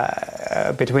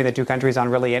between the two countries on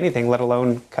really anything, let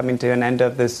alone coming to an end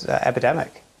of this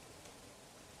epidemic.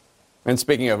 And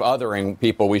speaking of othering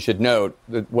people, we should note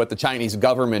that what the Chinese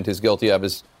government is guilty of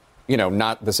is,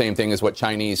 not the same thing as what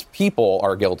Chinese people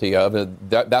are guilty of.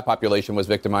 That population was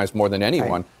victimized more than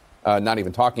anyone, right. Not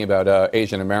even talking about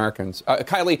Asian Americans.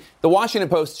 Kylie, the Washington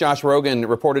Post's Josh Rogan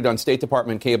reported on State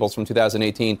Department cables from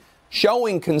 2018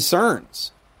 showing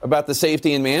concerns about the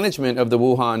safety and management of the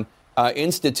Wuhan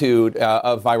Institute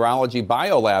of Virology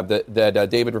biolab that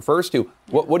David refers to.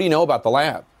 What do you know about the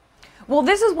lab? Well,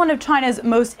 this is one of China's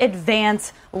most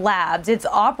advanced labs. It's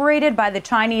operated by the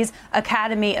Chinese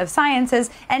Academy of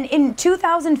Sciences. And in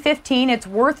 2015, it's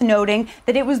worth noting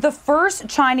that it was the first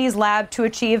Chinese lab to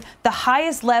achieve the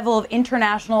highest level of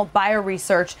international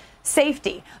bioresearch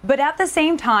safety. But at the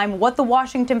same time, what the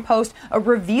Washington Post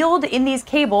revealed in these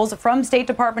cables from State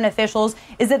Department officials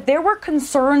is that there were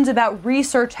concerns about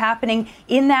research happening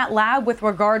in that lab with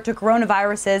regard to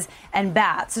coronaviruses and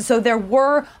bats. So there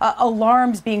were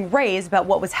alarms being raised about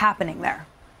what was happening there.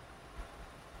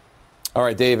 All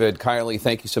right, David, Kylie,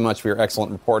 thank you so much for your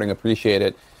excellent reporting. Appreciate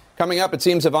it. Coming up, it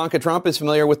seems Ivanka Trump is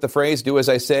familiar with the phrase, do as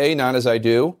I say, not as I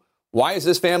do. Why is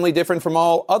this family different from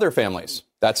all other families?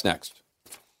 That's next.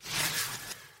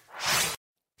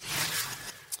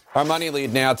 Our money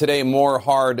lead now. Today, more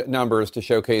hard numbers to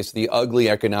showcase the ugly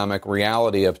economic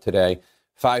reality of today.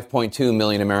 5.2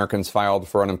 million Americans filed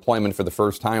for unemployment for the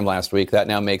first time last week. That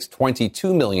now makes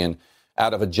 22 million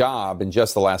out of a job in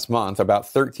just the last month, about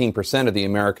 13% of the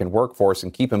American workforce.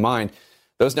 And keep in mind,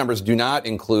 those numbers do not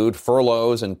include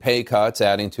furloughs and pay cuts,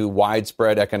 adding to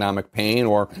widespread economic pain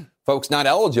or folks not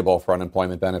eligible for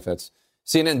unemployment benefits.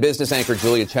 CNN business anchor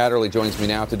Julia Chatterley joins me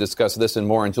now to discuss this and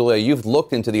more. And Julia, you've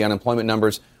looked into the unemployment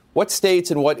numbers. What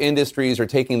states and what industries are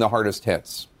taking the hardest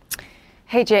hits?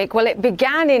 Hey, Jake. Well, it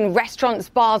began in restaurants,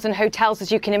 bars and hotels,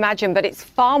 as you can imagine, but it's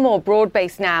far more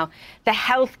broad-based now. The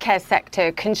healthcare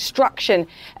sector, construction,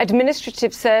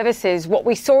 administrative services. What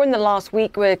we saw in the last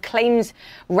week were claims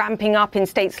ramping up in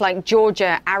states like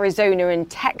Georgia, Arizona and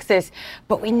Texas.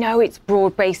 But we know it's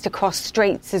broad-based across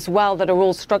states as well that are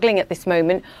all struggling at this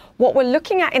moment. What we're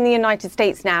looking at in the United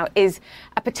States now is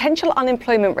a potential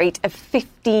unemployment rate of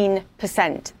 15%.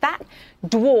 That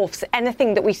dwarfs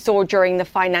anything that we saw during the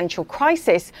financial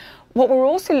crisis. What we're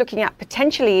also looking at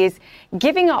potentially is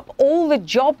giving up all the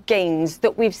job gains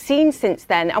that we've seen since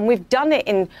then. And we've done it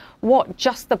in,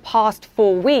 just the past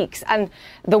 4 weeks. And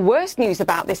the worst news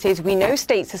about this is we know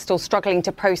states are still struggling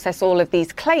to process all of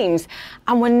these claims.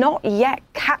 And we're not yet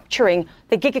capturing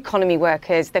the gig economy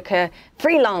workers, the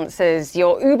freelancers,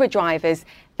 your Uber drivers.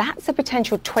 That's a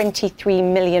potential 23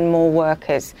 million more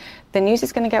workers. The news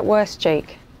is going to get worse,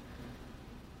 Jake.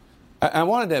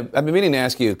 I've been meaning to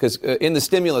ask you, because in the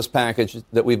stimulus package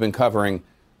that we've been covering,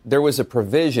 there was a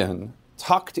provision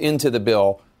tucked into the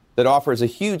bill that offers a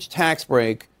huge tax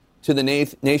break to the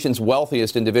nation's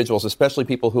wealthiest individuals, especially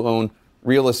people who own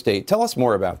real estate. Tell us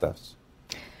more about this.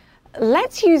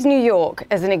 Let's use New York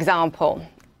as an example.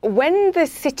 When the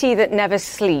city that never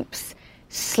sleeps,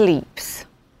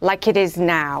 like it is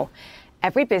now,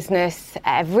 every business,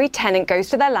 every tenant goes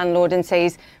to their landlord and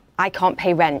says, I can't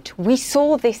pay rent. We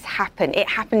saw this happen. It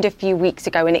happened a few weeks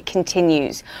ago and it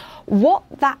continues. What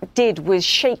that did was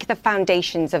shake the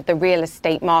foundations of the real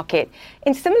estate market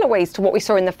in similar ways to what we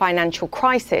saw in the financial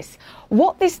crisis.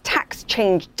 What this tax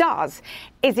change does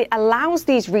is it allows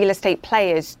these real estate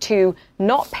players to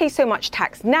not pay so much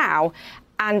tax now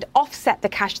and offset the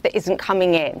cash that isn't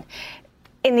coming in.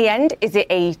 In the end, is it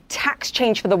a tax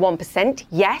change for the 1%?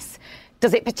 Yes.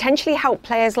 Does it potentially help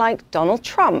players like Donald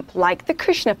Trump, like the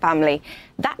Kushner family?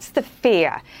 That's the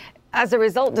fear. As a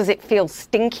result, does it feel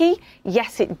stinky?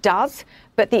 Yes, it does.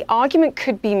 But the argument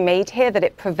could be made here that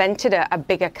it prevented a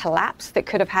bigger collapse that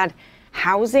could have had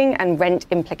housing and rent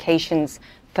implications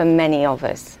for many of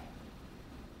us.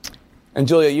 And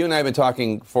Julia, you and I have been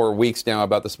talking for weeks now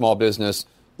about the small business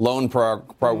loan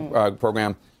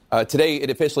program. Today, it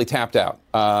officially tapped out.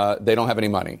 They don't have any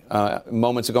money.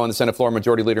 Moments ago on the Senate floor,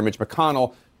 Majority Leader Mitch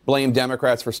McConnell blamed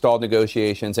Democrats for stalled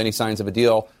negotiations, any signs of a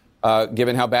deal,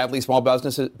 given how badly small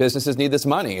businesses need this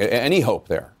money. Any hope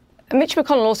there? Mitch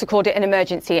McConnell also called it an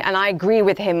emergency, and I agree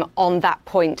with him on that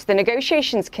point. The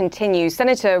negotiations continue.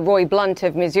 Senator Roy Blunt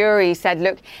of Missouri said,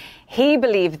 look, he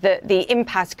believed that the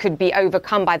impasse could be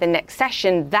overcome by the next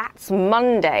session. That's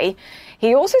Monday.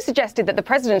 He also suggested that the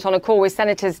president, on a call with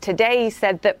senators today,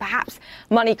 said that perhaps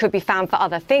money could be found for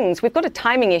other things. We've got a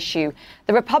timing issue.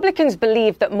 The Republicans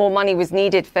believed that more money was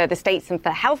needed for the states and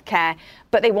for health care,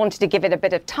 but they wanted to give it a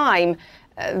bit of time.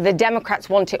 The Democrats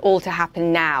want it all to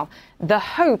happen now. The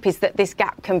hope is that this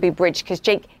gap can be bridged because,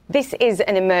 Jake, this is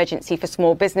an emergency for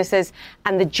small businesses,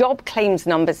 and the job claims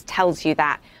numbers tells you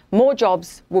that. More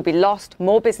jobs will be lost,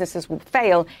 more businesses will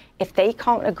fail if they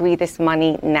can't agree this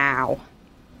money now.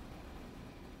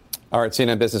 All right,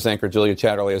 CNN business anchor Julia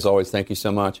Chatterley, as always, thank you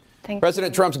so much.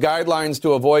 President Trump's guidelines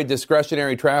to avoid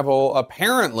discretionary travel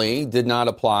apparently did not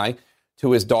apply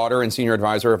to his daughter and senior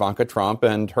advisor Ivanka Trump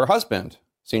and her husband,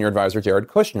 senior advisor Jared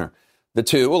Kushner. The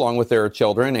two, along with their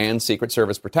children and Secret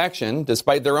Service protection,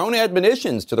 despite their own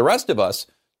admonitions to the rest of us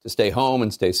to stay home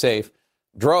and stay safe,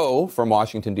 drove from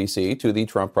Washington, D.C. to the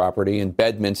Trump property in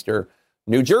Bedminster,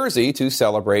 New Jersey to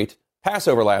celebrate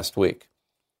Passover last week.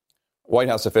 White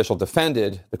House official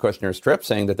defended the Kushners' trip,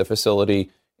 saying that the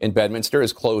facility in Bedminster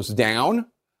is closed down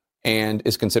and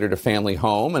is considered a family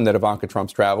home, and that Ivanka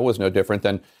Trump's travel was no different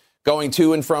than going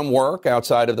to and from work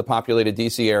outside of the populated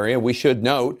D.C. area. We should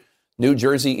note New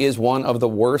Jersey is one of the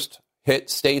worst hit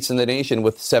states in the nation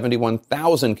with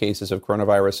 71,000 cases of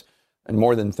coronavirus and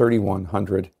more than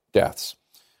 3,100 deaths.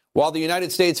 While the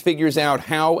United States figures out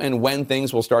how and when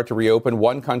things will start to reopen,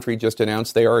 one country just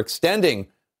announced they are extending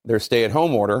their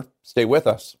stay-at-home order. Stay with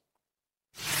us.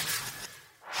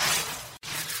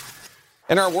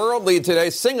 In our world lead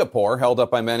today, Singapore, held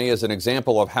up by many as an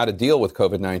example of how to deal with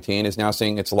COVID-19, is now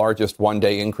seeing its largest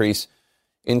one-day increase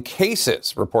in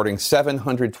cases, reporting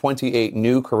 728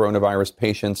 new coronavirus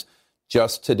patients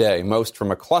just today, most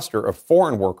from a cluster of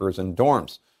foreign workers in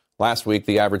dorms. Last week,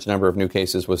 the average number of new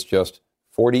cases was just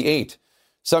 48.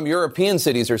 Some European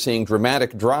cities are seeing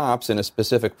dramatic drops in a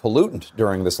specific pollutant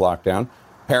during this lockdown.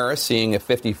 Paris seeing a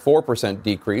 54%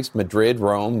 decrease. Madrid,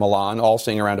 Rome, Milan all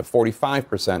seeing around a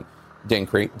 45%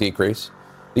 decrease.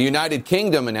 The United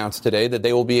Kingdom announced today that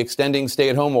they will be extending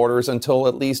stay-at-home orders until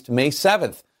at least May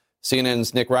 7th.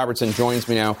 CNN's Nick Robertson joins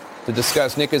me now to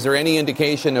discuss. Nick, is there any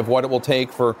indication of what it will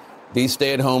take for these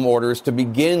stay-at-home orders to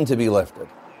begin to be lifted?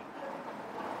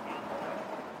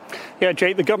 Yeah,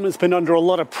 Jake, the government's been under a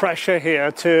lot of pressure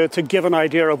here to give an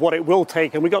idea of what it will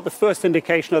take. And we got the first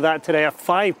indication of that today, a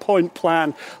 5-point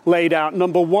plan laid out.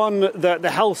 Number one, that the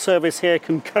health service here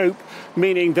can cope,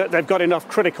 meaning that they've got enough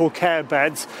critical care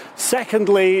beds.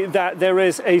 Secondly, that there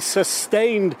is a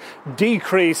sustained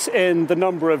decrease in the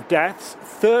number of deaths.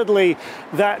 Thirdly,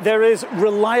 that there is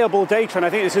reliable data, and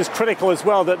I think this is critical as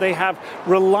well, that they have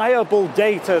reliable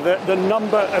data that the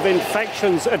number of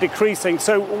infections are decreasing.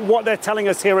 So what they're telling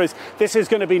us here is this is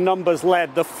going to be numbers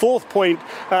led. The fourth point,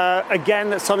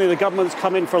 again, that's something the government's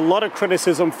come in for a lot of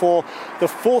criticism for. The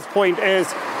fourth point is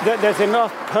that there's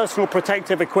enough personal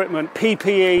protective equipment,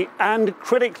 PPE, and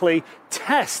critically,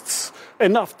 tests.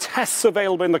 Enough tests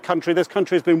available in the country. This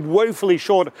country has been woefully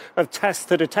short of tests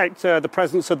to detect the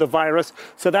presence of the virus.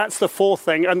 So that's the fourth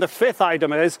thing. And the fifth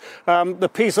item is the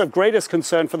piece of greatest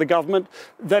concern for the government,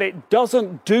 that it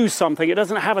doesn't do something. It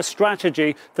doesn't have a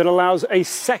strategy that allows a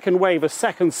second wave, a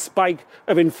second spike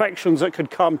of infections that could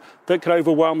come, that could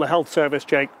overwhelm the health service,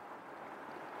 Jake.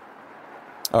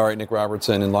 All right, Nick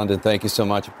Robertson in London, thank you so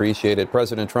much. Appreciate it.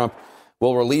 President Trump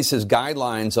will release his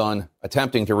guidelines on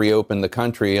attempting to reopen the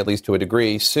country, at least to a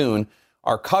degree, soon.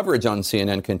 Our coverage on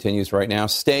CNN continues right now.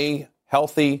 Stay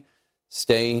healthy,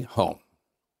 stay home.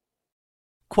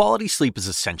 Quality sleep is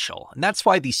essential, and that's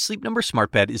why the Sleep Number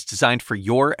Smart Bed is designed for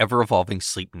your ever-evolving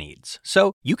sleep needs.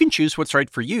 So you can choose what's right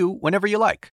for you whenever you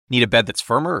like. Need a bed that's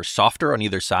firmer or softer on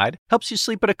either side? Helps you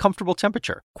sleep at a comfortable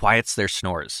temperature. Quiets their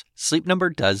snores. Sleep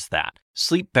Number does that.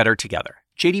 Sleep better together.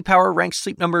 J.D. Power ranks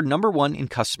Sleep Number #1 in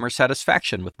customer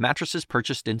satisfaction with mattresses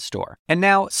purchased in-store. And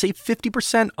now, save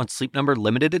 50% on Sleep Number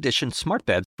limited edition smart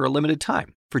beds for a limited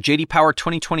time. For J.D. Power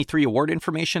 2023 award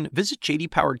information, visit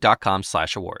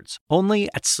jdpower.com/awards. Only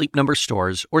at Sleep Number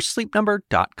stores or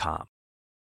sleepnumber.com.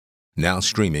 Now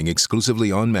streaming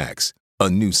exclusively on Max, a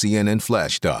new CNN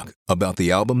flash doc about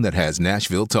the album that has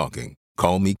Nashville talking,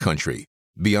 Call Me Country.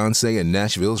 Beyonce and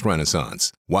Nashville's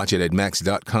Renaissance. Watch it at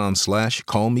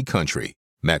max.com/callmecountry.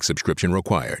 Max subscription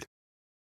required.